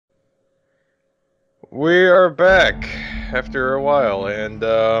We are back after a while, and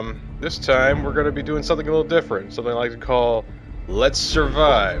this time we're going to be doing something a little different, something I like to call Let's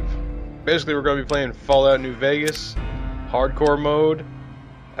Survive. Basically, we're going to be playing Fallout New Vegas, hardcore mode,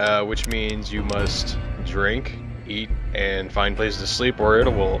 which means you must drink, eat, and find places to sleep, or it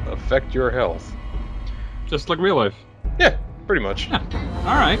will affect your health. Just like real life. Yeah, pretty much. Yeah.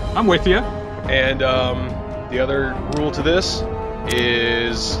 Alright, I'm with you. And the other rule to this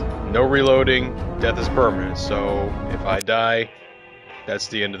is no reloading, death is permanent, so if I die, that's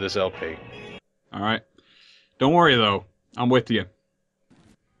the end of this LP. Alright. Don't worry though, I'm with you.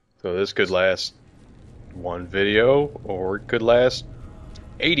 So this could last one video, or it could last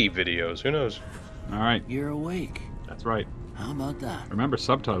 80 videos, who knows? Alright. You're awake. That's right. How about that? Remember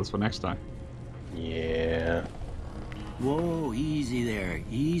subtitles for next time. Yeah. Whoa, easy there,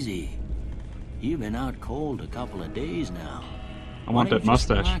 easy. You've been out cold a couple of days now. I want that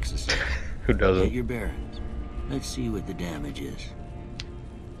mustache. Who Get doesn't? your bearings. Let's see what the damage is.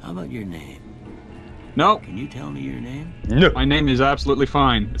 How about your name? No, Can you tell me your name? No. my name is absolutely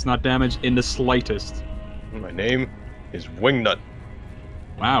fine. It's not damaged in the slightest. My name is Wingnut.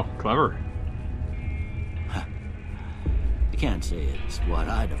 Wow, clever. I can't say it's what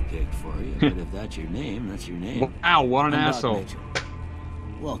I'd have picked for you, but if that's your name, that's your name. Wow, what an I'm Doc asshole. Mitchell.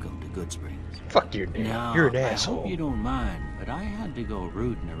 Welcome to Good Springs. Fuck your name. Now, You're an I asshole. hope you don't mind, but I had to go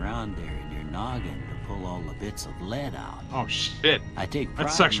rooting around there in your noggin to pull all the bits of lead out. Oh shit. I take pride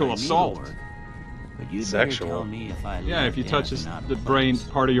That's sexual in my assault. needlework, but you'd Sexual? better tell me if I Yeah, if you left touch anything out of the brain, place.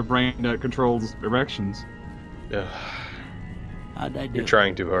 part of your brain that controls erections. Ugh, How'd I do? you're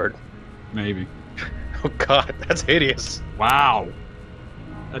trying too hard. Maybe. Oh god, that's hideous. Wow.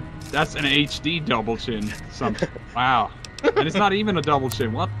 That's an HD double chin. Wow. And it's not even a double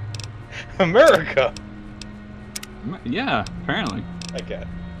chin. What? America! Yeah, apparently. Okay.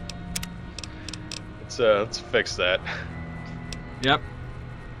 Let's fix that. Yep.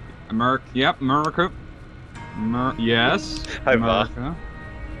 Yep, America. Yes. Hi, Ma. America.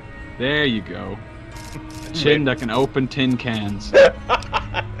 There you go. A chin that can open tin cans.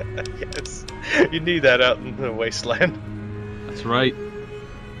 Yes. You need that out in the wasteland. That's right.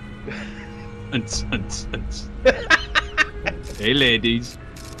 Unts. Hey, ladies.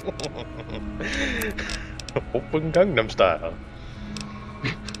 Open Gangnam Style.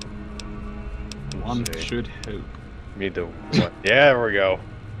 One see. should hope. Need to what? Yeah, there we go.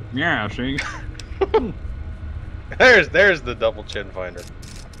 Yeah, see? There's the double chin finder.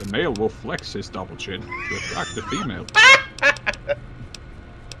 The male will flex his double chin to attract the female.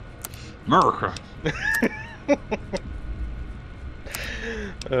 America.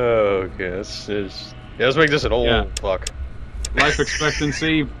 Okay, let's make this an old Yeah. fuck. Life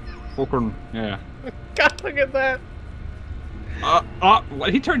expectancy. Fucking, yeah. God, look at that.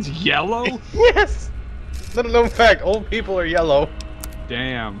 What? He turns yellow? Yes. Little known fact: old people are yellow.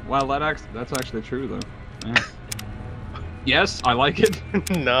 Damn. Well, that's actually true, though. Yeah. Yes, I like it.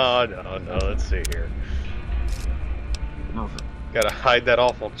 No. Let's see here. Gotta hide that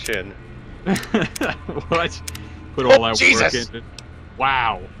awful chin. What? Put all that Jesus. work into.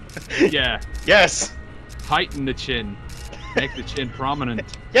 Wow. Yeah. Yes. Heighten the chin. Make the chin prominent.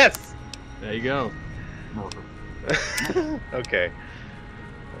 Yes. There you go. Okay.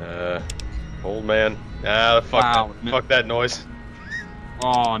 Old man. Ah, fuck Wow. that. Fuck that noise.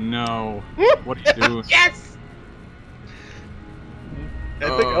 Oh no. What are you doing? Yes. I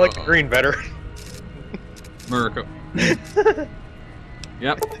think I like the green better. America.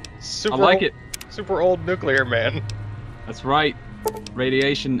 Yep. Super I like old, it. Super old nuclear man. That's right.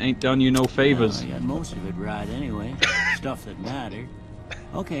 Radiation ain't done you no favors. I got most of it right anyway. Stuff that mattered.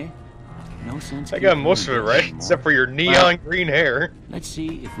 Okay. No sense. I got keeping most of it doing right, anymore. except for your neon green hair. Let's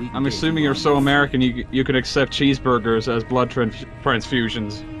see if we can I'm get assuming you you're on so your American feet. you can accept cheeseburgers as blood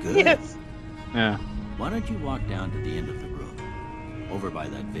transfusions. Good. Yes. Yeah. Why don't you walk down to the end of the room? Over by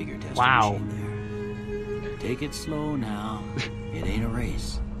that vigor testing Wow. machine there. Take it slow now. It ain't a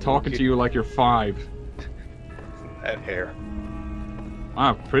race. Talking to you like you're 5. That hair.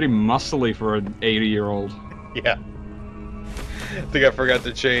 Wow, pretty muscly for an 80-year-old. Yeah. I think I forgot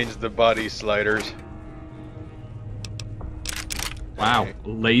to change the body sliders. Wow, Okay.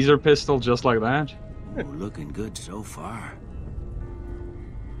 laser pistol just like that? Oh, looking good so far.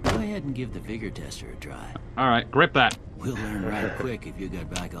 Go ahead and give the vigor tester a try. Alright, grip that. We'll learn right quick if you got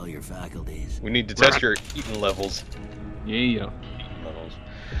back all your faculties. We need to test your eating levels. Yeah.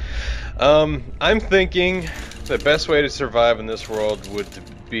 I'm thinking the best way to survive in this world would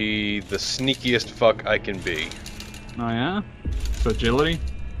be the sneakiest fuck I can be. Oh yeah? So agility?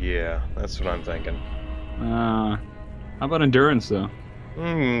 Yeah, that's what I'm thinking. How about endurance though?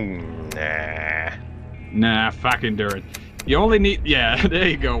 Nah. Nah, fuck endurance. You only need... Yeah, there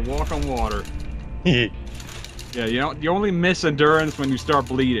you go. Walk on water. Yeah, you only miss endurance when you start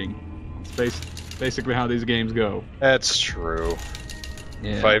bleeding. It's basically how these games go. That's true.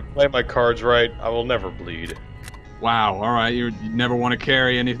 Yeah. If I play my cards right, I will never bleed. Wow, alright. You never want to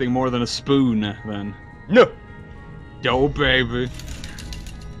carry anything more than a spoon, then. No! Yo, baby.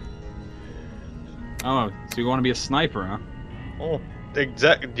 Oh, so you want to be a sniper, huh? Oh,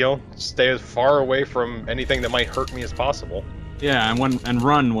 exactly. You know, stay as far away from anything that might hurt me as possible. Yeah, and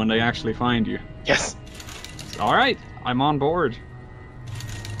run when they actually find you. Yes! Alright, I'm on board.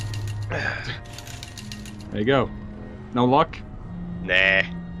 There you go. No luck? Nah.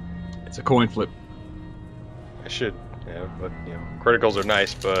 It's a coin flip. I should, yeah, but, you know, criticals are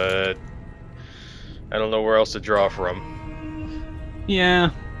nice, but I don't know where else to draw from. Yeah.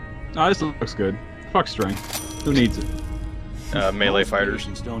 Oh, this looks good. Fuck strength. Who needs it? Melee Most fighters.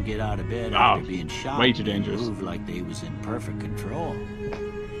 patients don't get out of bed Oh, after being shot. way too They dangerous. Move like they was in perfect control.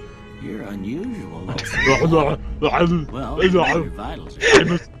 You're unusual. Well, your vitals are I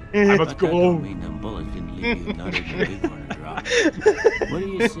But must that go don't home. mean them bullets didn't leave you nutted and big one to drop. What do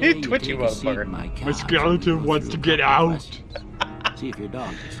you say you Twitchy take a seat motherfucker. in my couch My skeleton and we go wants through to a get couple out. questions? See if your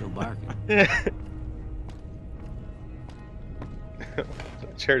dog is still barking. The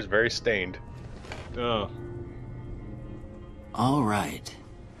chair's very stained. Ugh. All right.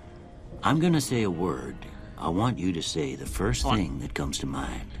 I'm gonna say a word. I want you to say the first Fine. thing that comes to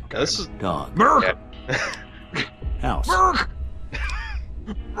mind. Now, this is... Dog. Merc! Yeah. House. Merc!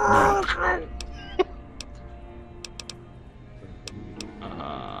 Night.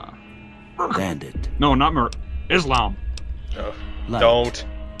 Bandit. No, not Merc. Islam. Oh, Light. don't.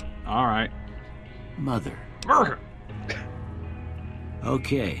 Alright. Mother. Merc!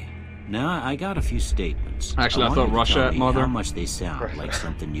 Okay. Now I got a few statements. Actually, I want thought you to Russia tell at me mother. How much they sound like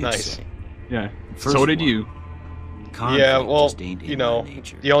something you'd Nice. say. Yeah. First So did one. you. Conflict Yeah, well, just ain't you in know, my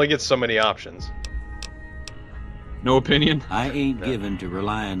nature. you only get so many options. No opinion? I ain't No. given to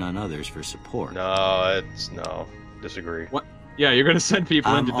relying on others for support. No, disagree. What? Yeah, you're gonna send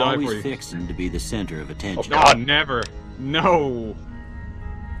people in I'm to die for always you. fixing to be the center of attention. No, never. No.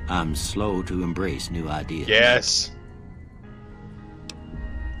 I'm slow to embrace new ideas. Yes.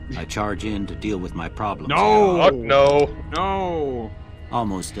 I charge in to deal with my problems. No. Fuck no. No.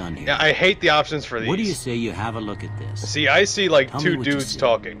 Almost done here. Yeah, I hate the options for these. What do you say you have a look at this? See, I see like Tell me two what you dudes see.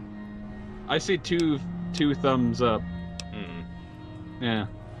 talking. I see two thumbs up. Mm. Yeah.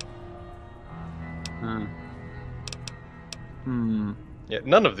 Yeah,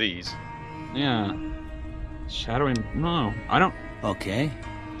 none of these. Yeah. Shadowing. No, I don't. Okay.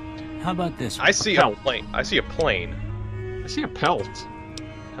 How about this one? I see a plane. I see a plane. I see a pelt.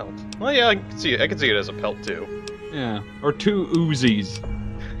 Pelt. Well, yeah, I can see it. I can see it as a pelt too. Yeah. Or two Uzis.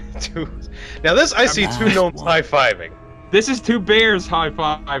 Now this, I see two Last gnomes one. high-fiving. This is two bears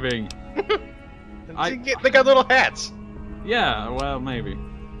high-fiving. They got little hats. Yeah, well, maybe.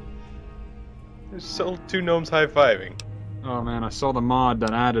 There's still two gnomes high-fiving. Oh man, I saw the mod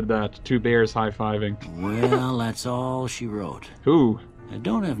that added that. Two bears high-fiving. Well, that's all she wrote. Who? I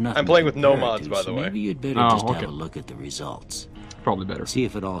don't have nothing. I'm playing to with no compare mods, to, by the so way. Maybe you'd better Oh, just okay. have a look at the results. Probably better. See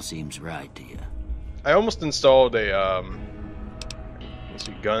if it all seems right to you. I almost installed a, let's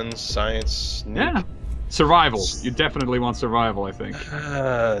see, guns, science, sneak. Yeah. Survival. You definitely want survival, I think.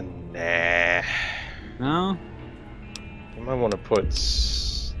 Nah. No? I might want to put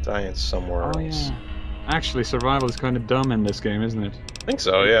science somewhere Oh, else. yeah. Actually, survival is kind of dumb in this game, isn't it? I think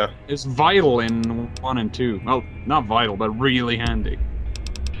so, yeah. It's vital in 1 and 2. Well, not vital, but really handy.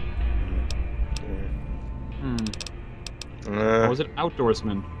 Hmm. Or was it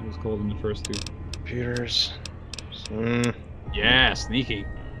Outdoorsman? It was called in the first 2. Computers. Yeah, sneaky.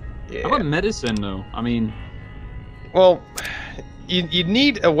 Yeah. How about medicine, though? I mean, Well, you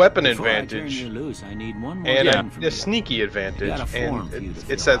need a weapon Before I turn advantage you loose, I need one more and thing from a you. sneaky advantage, got a form and for you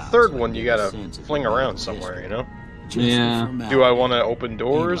to it's fill that out, third so I one can you get a gotta sense of fling your around mental somewhere, history. you know? Just Yeah. a formality. Do I want to open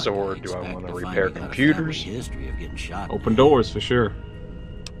doors, Like or I do I expect want to to find repair you got a computers? family history of getting shot. open doors for sure.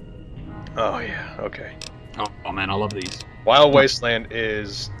 Oh, yeah, okay. Oh man, I love these. Wild Wasteland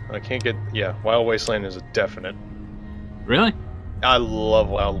is... I can't get... Yeah, Wild Wasteland is a definite. Really? I love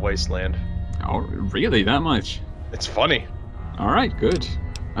Wild Wasteland. Oh, really? That much? It's funny. Alright, good.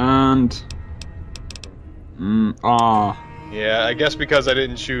 And... Yeah, I guess because I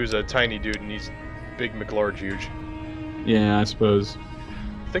didn't choose a tiny dude and he's big McLarge huge. yeah, I suppose.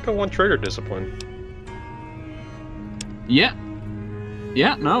 I think I want Trigger Discipline. Yeah.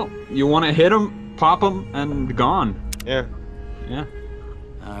 Yeah, no. You want to hit him, pop him, and gone. Yeah. Yeah.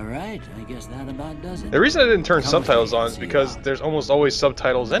 All right, I guess that about does it. The reason I didn't turn Come subtitles with me on and is see because how- there's almost always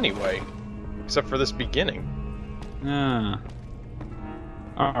subtitles anyway. except for this beginning. Ah.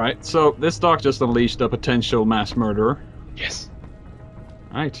 Alright, so this doc just unleashed a potential mass murderer. Yes.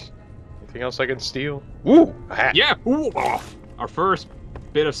 Right. Anything else I can steal? Woo! A hat. Yeah! Ooh, oh, our first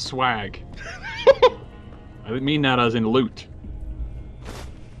bit of swag. I didn't mean that as in loot.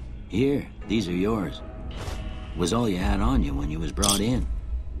 Here, these are yours. Was all you had on you when you was brought in.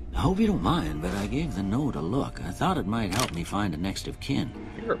 I hope you don't mind, but I gave the note a look. I thought it might help me find a next of kin.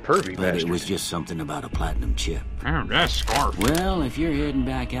 You're a pervy But bastard. it was just something about a platinum chip. Oh, that scarf. Well, if you're heading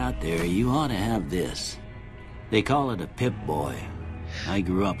back out there, you ought to have this. They call it a Pip-Boy. I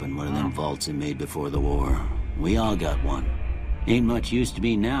grew up in one of them vaults they made before the war. We all got one. Ain't much use to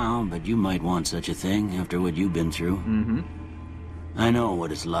me now, but you might want such a thing after what you've been through. Mm-hmm. I know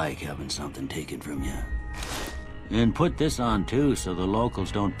what it's like having something taken from you. And put this on too, so the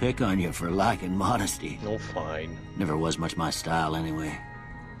locals don't pick on you for lacking modesty. No, fine. Never was much my style anyway.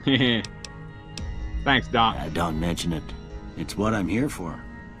 Thanks, Doc. Don't mention it. It's what I'm here for.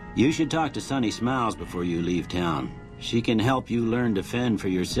 You should talk to Sunny Smiles before you leave town. She can help you learn to fend for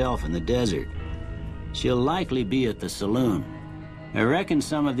yourself in the desert. She'll likely be at the saloon. I reckon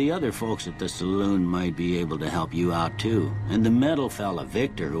some of the other folks at the saloon might be able to help you out too. And the metal fella,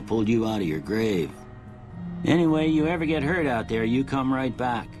 Victor, who pulled you out of your grave. Anyway, you ever get hurt out there, you come right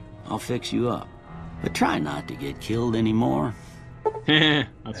back. I'll fix you up. But try not to get killed anymore.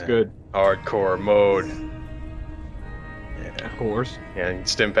 That's good. Hardcore mode. Of course. Yeah, and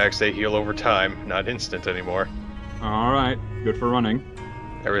stim packs, they heal over time, not instant anymore. Alright, good for running.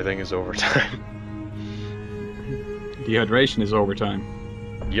 Everything is over time. Dehydration is overtime.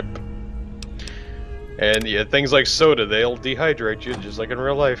 Yep. And yeah, things like soda, they'll dehydrate you just like in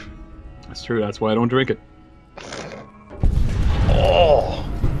real life. That's true, that's why I don't drink it. Oh!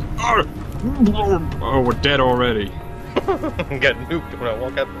 Oh, we're dead already. Got nuked when I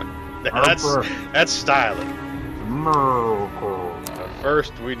walk out. That's styling.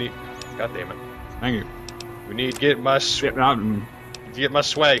 First, we need... God damn it. Thank you. We need to get my swag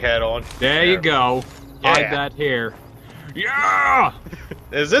hat on. There you go. Yeah. Hide that hair. Yeah!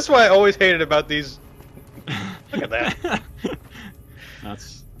 Is this what I always hated about these? Look at that.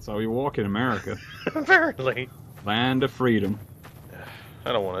 That's how we walk in America. Apparently. Land of freedom.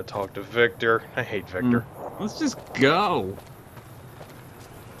 I don't want to talk to Victor. I hate Victor. Let's just go.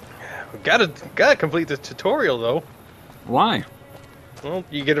 We gotta complete the tutorial though. Why? Well,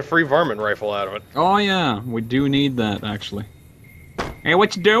 you get a free varmint rifle out of it. Oh yeah, we do need that actually. Hey,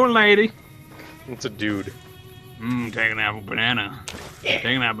 what you doing, lady? It's a dude. Taking that banana. Yeah.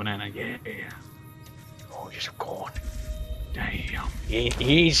 Taking that banana, yeah. Oh, he's a corn. Damn.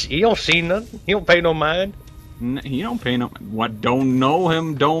 He don't see nothing. He don't pay no mind. He don't pay no... What don't know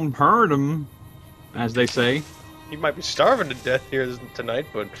him, don't hurt him, as they say. He might be starving to death here tonight,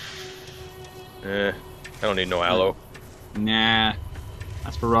 but... I don't need no aloe. Nah.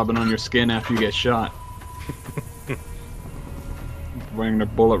 That's for rubbing on your skin after you get shot. Bring the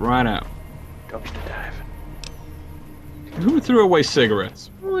bullet right out. Dumpster dive. Who threw away cigarettes?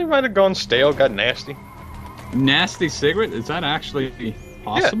 Well, he might have gone stale, got nasty. Nasty cigarette? Is that actually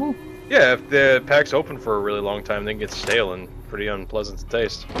possible? Yeah, if the pack's open for a really long time, they can get stale and pretty unpleasant to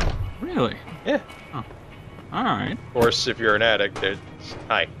taste. Really? Yeah. Oh. Alright. Of course, if you're an addict, it's...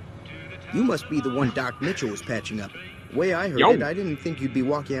 Hi. You must be the one Doc Mitchell was patching up. The way I heard it, I didn't think you'd be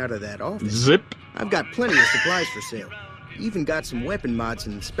walking out of that office. Zip. I've got plenty of supplies for sale. Even got some weapon mods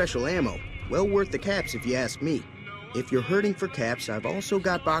and special ammo. Well worth the caps if you ask me. If you're hurting for caps, I've also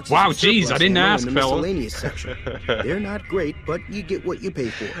got boxes Wow, of jeez, surplus I didn't ammo ask, in the fella. miscellaneous section. They're not great, but you get what you pay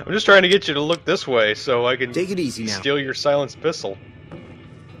for. I'm just trying to get you to look this way so I can Take it easy now. steal your silenced pistol.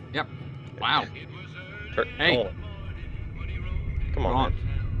 Yep. Wow. Hey. Oh. Come on,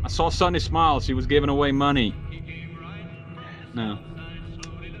 man. I saw Sunny Smiles. He was giving away money. No.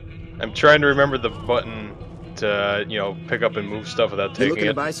 I'm trying to remember the button to, pick up and move stuff without You taking looking to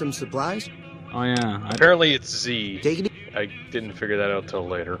it. buy some supplies? Oh, yeah. Apparently it's Z. Take it I didn't figure that out till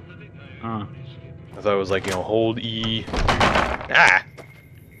later. Oh. I thought it was like, hold E. Ah!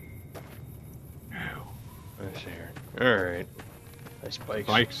 Let's see here. Alright. Nice bikes.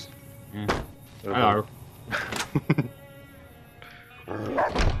 Bikes. Yeah. Hello. Hello.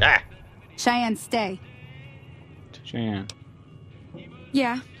 Ah! Cheyenne, stay. Chan.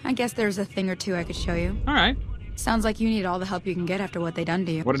 Yeah, I guess there's a thing or two I could show you. Alright. Sounds like you need all the help you can get after what they done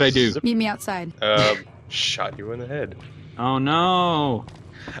to you. What did I do? Meet me outside. Shot you in the head. Oh, no.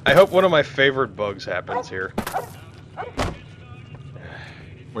 I hope one of my favorite bugs happens here.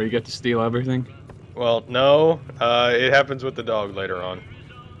 Where you get to steal everything? Well, no. It happens with the dog later on.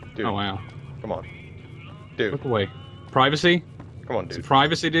 Dude, Oh, wow. come on. Dude, Look away. Privacy? come on, Some dude.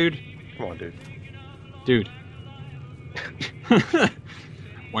 privacy, dude? Come on, dude. Dude.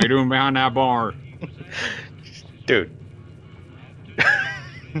 What are you doing behind that bar? Dude.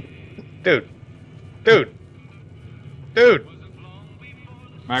 Dude. Dude. Dude.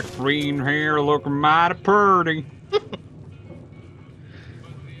 My green hair looking mighty pretty.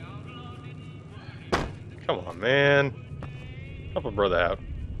 Come on, man. Help a brother out.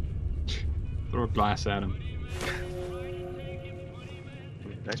 Throw a glass at him.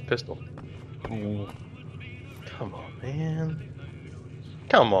 Nice pistol. Oh. Come on, man.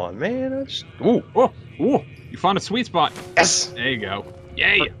 Come on, man. Ooh. Oh, oh, you found a sweet spot. Yes. There you go.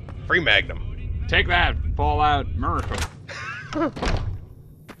 Yeah. Free Magnum. Take that, Fallout Miracle.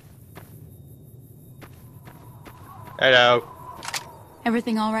 Hello.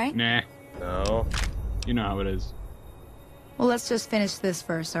 Everything all right? Nah, No. you know how it is. Well, let's just finish this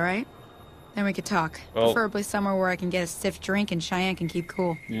first, all right? Then we could talk. Well- Preferably somewhere where I can get a stiff drink and Cheyenne can keep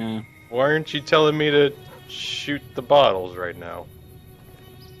cool. Yeah. Why aren't you telling me to shoot the bottles right now?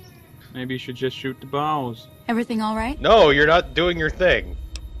 Maybe you should just shoot the balls. Everything all right? No, you're not doing your thing.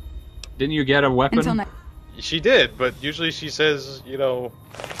 Didn't you get a weapon? Until next. She did, but usually she says, you know,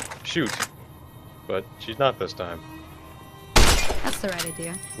 shoot. But she's not this time. That's the right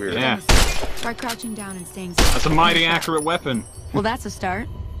idea. Weird. Yeah. Try crouching down and staying. That's a mighty accurate weapon. Well, that's a start.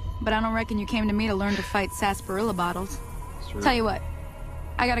 But I don't reckon you came to me to learn to fight sarsaparilla bottles. It's true. Tell you what,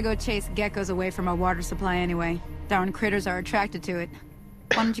 I gotta go chase geckos away from our water supply anyway. Darn critters are attracted to it.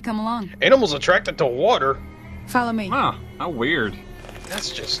 Why don't you come along? Animals attracted to water? Follow me. Huh, how weird. That's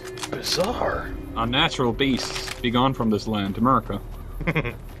just bizarre. Unnatural beasts, be gone from this land, America.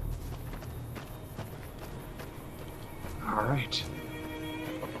 Alright.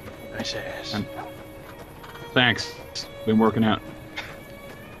 Nice ass. And- Thanks. Been working out.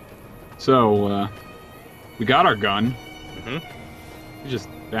 So, we got our gun. Mm-hmm. We just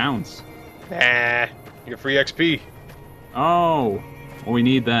bounce. Nah. You get free XP. Oh, well, we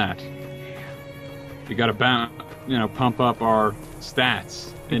need that. We gotta pump up our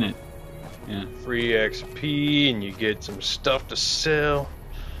stats in it. Yeah. Free XP, and you get some stuff to sell.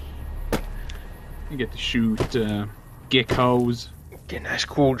 You get to shoot geckos. Get a nice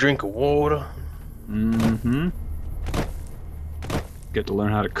cool drink of water. Mm-hmm. Get to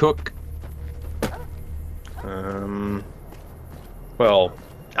learn how to cook. Well,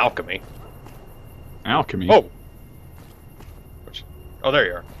 alchemy. Alchemy. Oh! Oh, there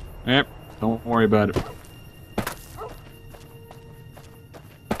you are. Yep. Don't worry about it.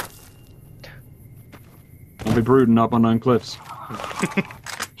 Don't be brooding up on them cliffs.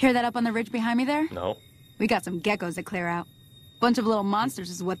 Hear that up on the ridge behind me there? No. We got some geckos to clear out. Bunch of little monsters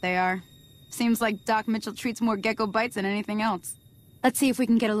is what they are. Seems like Doc Mitchell treats more gecko bites than anything else. Let's see if we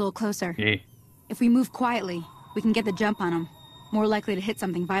can get a little closer. Yeah. If we move quietly, we can get the jump on them. More likely to hit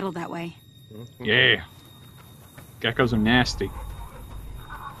something vital that way. Yeah. Geckos are nasty.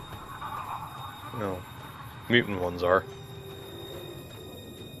 No. Mutant ones are.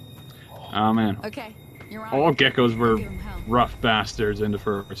 Oh man. Okay, you're on. All geckos were Give 'em hell. rough bastards in the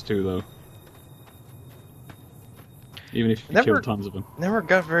first two, though. Even if you Never- killed tons of them. Never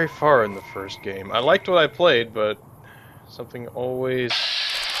got very far in the first game. I liked what I played, but something always...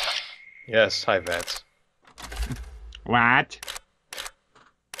 Yes, hi, Vats. What?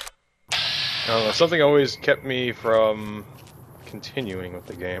 I don't know, something always kept me from continuing with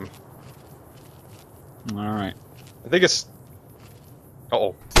the game. Alright. I think it's...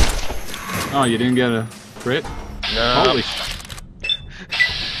 Uh-oh. Oh, you didn't get a crit? No. Holy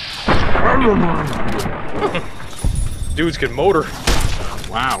Dudes can motor.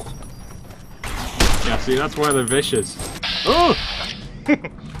 Wow. Yeah, see, that's why they're vicious. Oh!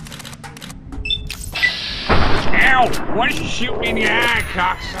 Ow! Why did you shoot me in the eye,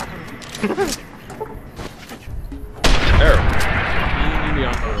 cocksucker? There. And the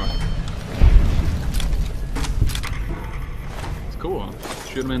other one. It's cool.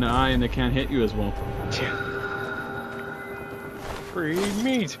 Shoot them in the eye and they can't hit you as well. Free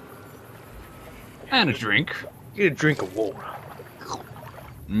meat. And a drink. Get a drink of water.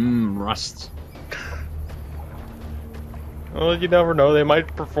 Rust. Well, you never know. They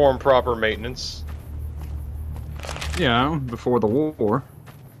might perform proper maintenance. Yeah, before the war.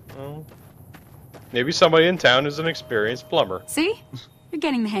 Well, maybe somebody in town is an experienced plumber. See? You're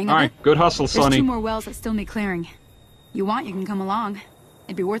getting the hang of it. Alright, good hustle, There's Sonny. 2 more wells that still need clearing. You want, you can come along.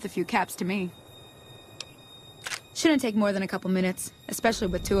 It'd be worth a few caps to me. Shouldn't take more than a couple minutes, especially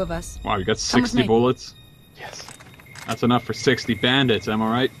with 2 of us. Wow, you got Come with 60 me. bullets? Yes. That's enough for 60 bandits, am I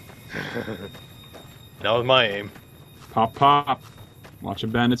right? That was my aim. Pop, pop. Watch the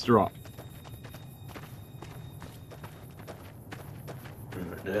bandits drop.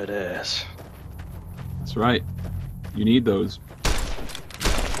 Dead ass. That's right. You need those.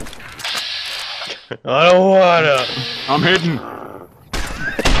 I don't wanna. I'm hidden.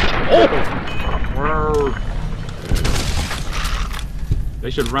 Oh! They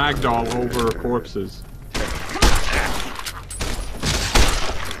should ragdoll over corpses.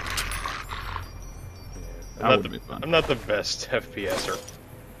 That would be fun. I'm not the best FPSer.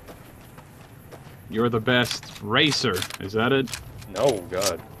 You're the best racer. Is that it? No,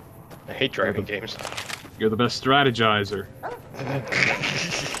 God. I hate driving games. You're the best strategizer.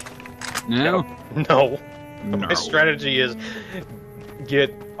 No? No. No. My strategy is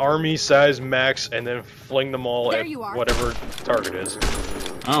get army-size mechs and then fling them all There at you are. whatever target is.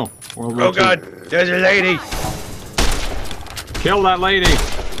 Oh, World War Oh II. God! There's a lady! Kill that lady!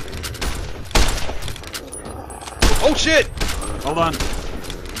 Oh shit! Hold on.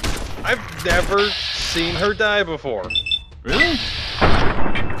 I've never seen her die before. Really?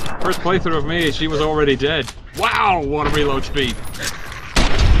 First playthrough of me, she was already dead. Wow, what a reload speed!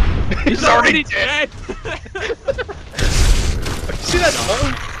 He's already dead! See that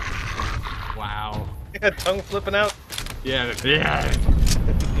tongue? Wow. That tongue flipping out? Yeah, yeah.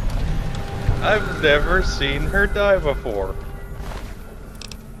 I've never seen her die before.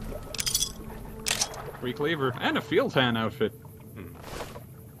 Free cleaver and a field hand outfit.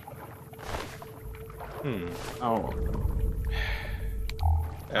 Oh,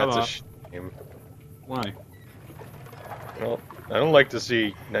 That's Hello. a shame. why? Well, I don't like to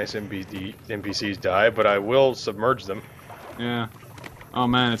see nice NPCs die, but I will submerge them. Yeah. Oh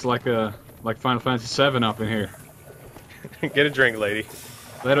man, it's like Final Fantasy VII up in here. Get a drink, lady.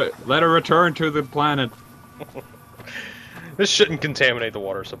 Let her return to the planet. This shouldn't contaminate the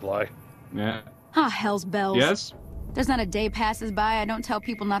water supply. Yeah. Ah, hell's bells. Yes? There's not a day passes by I don't tell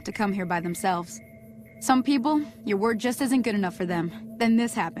people not to come here by themselves. Some people, your word just isn't good enough for them. Then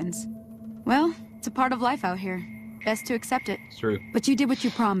this happens. Well, it's a part of life out here. Best to accept it. It's true. But you did what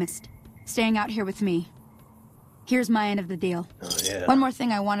you promised. Staying out here with me. Here's my end of the deal. Oh, yeah. One more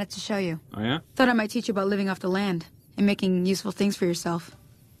thing I wanted to show you. Oh yeah? Thought I might teach you about living off the land and making useful things for yourself.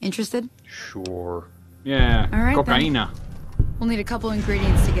 Interested? Sure. Yeah. All right, Cocaina. We'll need a couple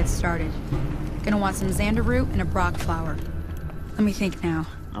ingredients to get started. Gonna want some xander root and a brock flower. Let me think now.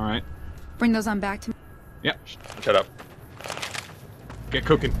 All right. Bring those on back to me. Yep. Shut up. Get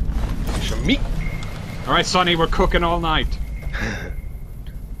cooking. Some meat. All right, Sonny, we're cooking all night.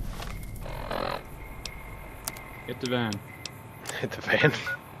 Get the van. Hit the van.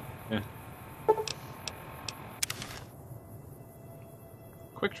 Yeah.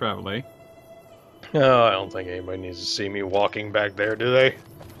 Quick travel, eh? Oh, I don't think anybody needs to see me walking back there, do they?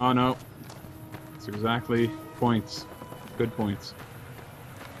 Oh no. It's exactly points. Good points.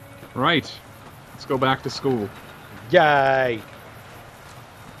 Right. Let's go back to school. Yay!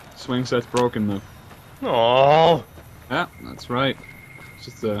 Swing set's broken though. Aww. Yeah, that's right. It's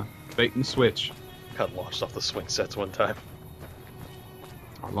just a bait and switch. Got launched off the swing sets one time.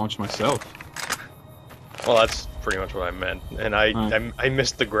 I launched myself. Well, that's pretty much what I meant. And I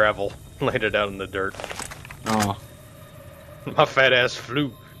missed the gravel. Laid it out in the dirt. Oh. My fat ass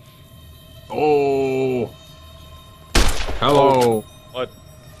flew. Oh. Hello. What?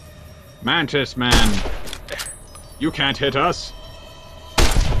 Mantis man. You can't hit us.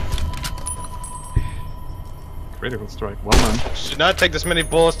 Critical strike. Well done. Should not take this many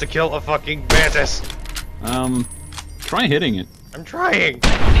bullets to kill a fucking mantis. Try hitting it. I'm trying.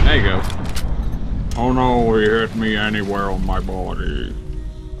 There you go. Oh no, he hit me anywhere on my body.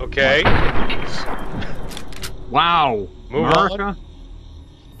 Okay. Wow. Move America? on.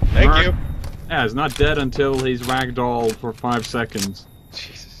 Thank you. Yeah, he's not dead until he's ragdolled for 5 seconds.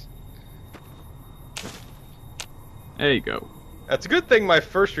 Jesus. There you go. That's a good thing my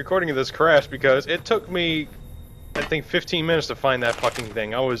first recording of this crashed because it took me, I think, 15 minutes to find that fucking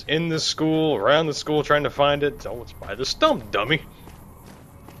thing. I was in the school, around the school, trying to find it. Oh, it's by the stump, dummy.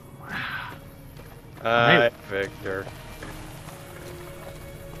 Victor.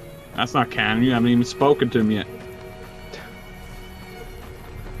 That's not canon. You haven't even spoken to him yet.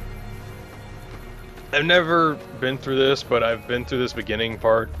 I've never been through this, but I've been through this beginning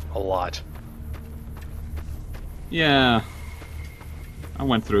part a lot. Yeah. I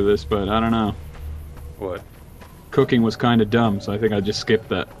went through this, but I don't know. What? Cooking was kind of dumb, so I think I just skipped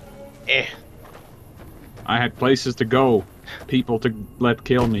that. Eh. I had places to go, people to let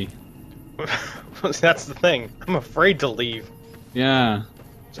kill me. That's the thing. I'm afraid to leave. Yeah.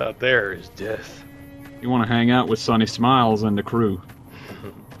 What's out there is death. You want to hang out with Sunny Smiles and the crew.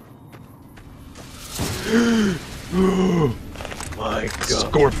 My God.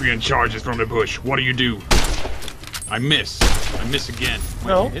 Scorpion charges from the bush. What do you do? I miss. I miss again.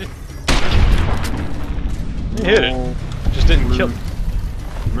 No. Hit it. You hit it. Just didn't kill.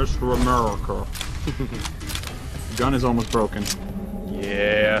 Mr. America. The gun is almost broken.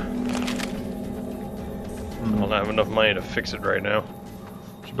 Yeah. I don't have enough money to fix it right now.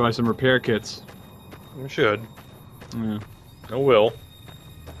 Should buy some repair kits. I should. Yeah. I will.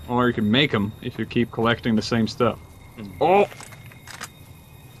 Or you can make them if you keep collecting the same stuff. Mm. Oh!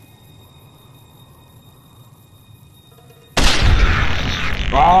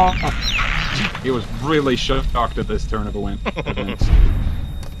 Oh! He was really shocked at this turn of events.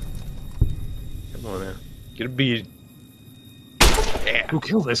 Come on now. Get a bead. Yeah. Who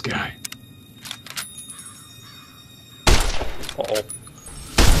killed this guy? Uh-oh.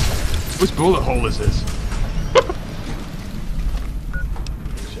 Which bullet hole is this?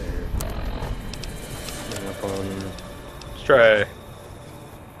 Let's try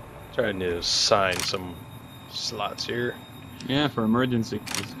to assign some slots here. Yeah, for emergency.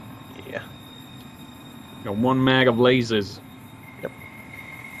 Yeah. Got one mag of lasers. Yep.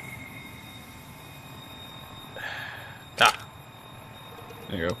 Ah.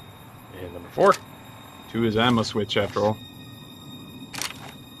 There you go. And number 4. To his ammo switch, after all.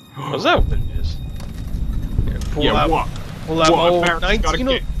 What's that what it is? Yeah, pull Yeah, out, what? Pull out What? my old America's gotta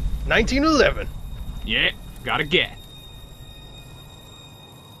get. 1911. Yeah, gotta get.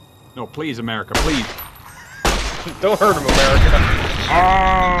 No, please, America, please. Don't hurt him, America.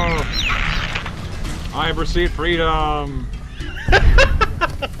 Oh! I have received freedom.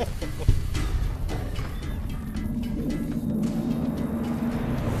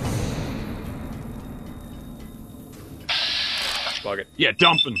 Bug it. Yeah,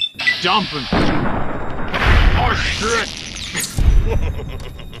 dumping. Dumping. Oh, shit.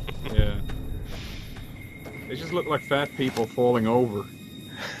 Yeah. They just look like fat people falling over.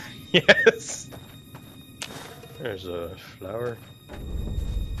 Yes. There's a flower.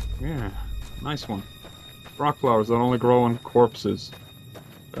 Yeah, nice one. Rock flowers that only grow on corpses.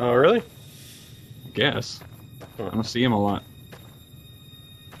 Oh, really? I guess. Huh. I don't see them a lot.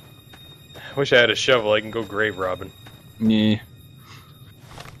 I wish I had a shovel. I can go grave robbing. Yeah.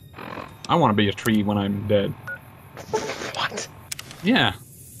 I want to be a tree when I'm dead. What? Yeah.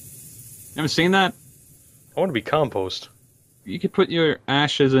 Haven't seen that? I want to be compost. You could put your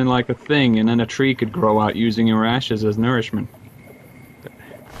ashes in like a thing, and then a tree could grow out using your ashes as nourishment.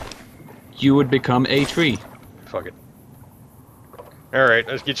 You would become a tree. Fuck it. Alright,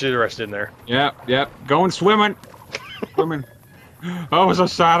 let's get you the rest in there. Yep. Going swimming. Swimming. That was the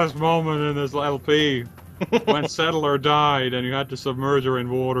saddest moment in this LP. When Settler died and you had to submerge her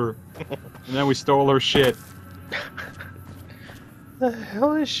in water. And then we stole her shit. The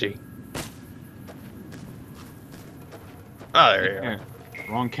hell is she? Ah, there you are.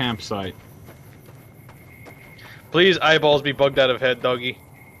 Yeah. Wrong campsite. Please, eyeballs be bugged out of head, doggy.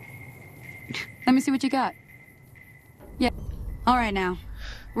 Let me see what you got. Yeah. All right, now.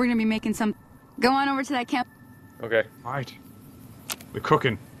 We're gonna be making some... Go on over to that camp. Okay. Right. We're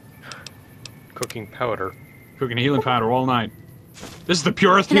cooking. Cooking powder. Cooking healing powder all night. This is the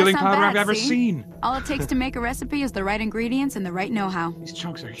purest That's healing not powder bad, I've ever see? seen. All it takes to make a recipe is the right ingredients and the right know-how. These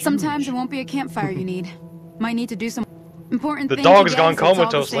chunks are huge. Sometimes it won't be a campfire you need. Might need to do some important The things dog's again, gone so it's all the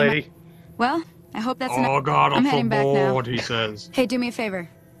comatose, same- lady. Well, I hope that's enough. Oh god, I'm so heading back now. bored, he says. Hey, do me a favor.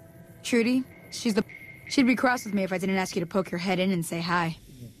 Trudy, she'd be cross with me if I didn't ask you to poke your head in and say hi.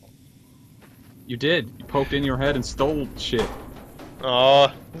 You did. You poked in your head and stole shit. Aw,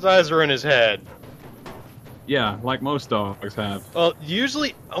 his eyes are in his head. Yeah, like most dogs have. Well,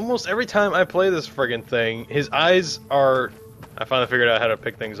 usually, almost every time I play this friggin' thing, his eyes are... I finally figured out how to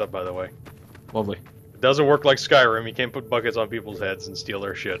pick things up, by the way. Lovely. It doesn't work like Skyrim. You can't put buckets on people's heads and steal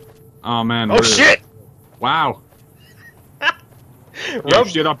their shit. Oh man. Oh, really? shit! Wow. Rub,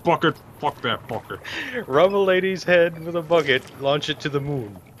 Shit up bucket. Fuck that bucket. rub a lady's head with a bucket, launch it to the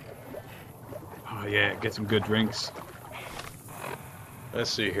moon. Oh yeah, get some good drinks.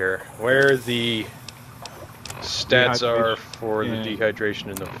 Let's see here. Where the stats are for Yeah. the dehydration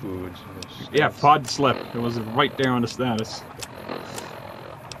in the foods. Yeah, pod slip. It was right there on the status.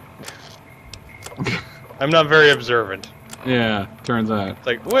 I'm not very observant. Yeah, turns out. It's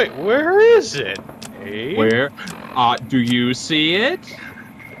like, wait, where is it? Hey? Where? Do you see it?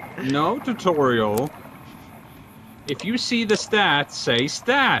 No tutorial. If you see the stats, say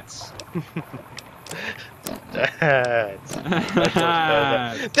stats.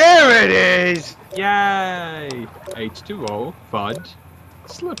 There it is! Yay! H2O, FUD,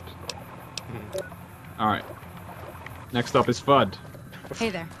 slip. Alright. Next up is FUD. Hey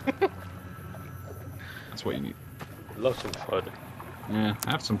there. That's what you need. Love some FUD. Yeah,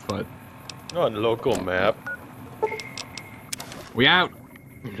 have some FUD. On local map. We out.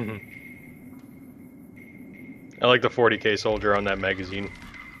 I like the 40k soldier on that magazine.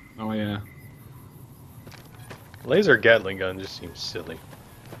 Oh yeah. Laser Gatling gun just seems silly.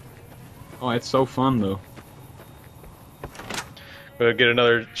 Oh, it's so fun though. Gonna get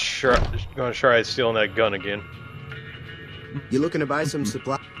another gonna try stealing that gun again. You looking to buy some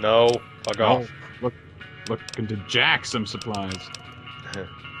supply? No, fuck Oh, off. looking to jack some supplies.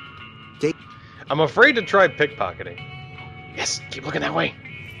 I'm afraid to try pickpocketing. Yes, keep looking that way.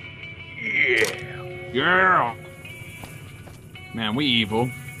 Yeah. Yeah. Man, we evil.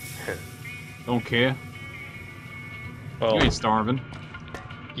 Don't care. Well, You ain't starving.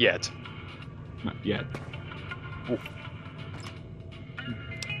 yet. Not yet. Ooh.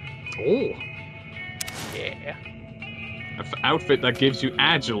 Oh. Yeah. An outfit that gives you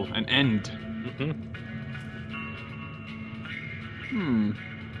agile and end. Hmm.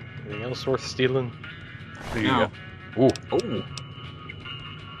 Anything else worth stealing? There you No. go. Ooh. Oh.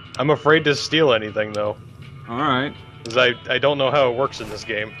 I'm afraid to steal anything though, Alright. because I don't know how it works in this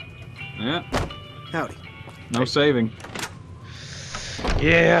game. Yeah. Howdy. No saving.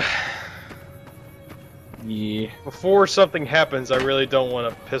 Yeah. Yeah. Before something happens, I really don't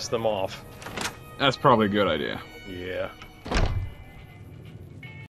want to piss them off. That's probably a good idea. Yeah.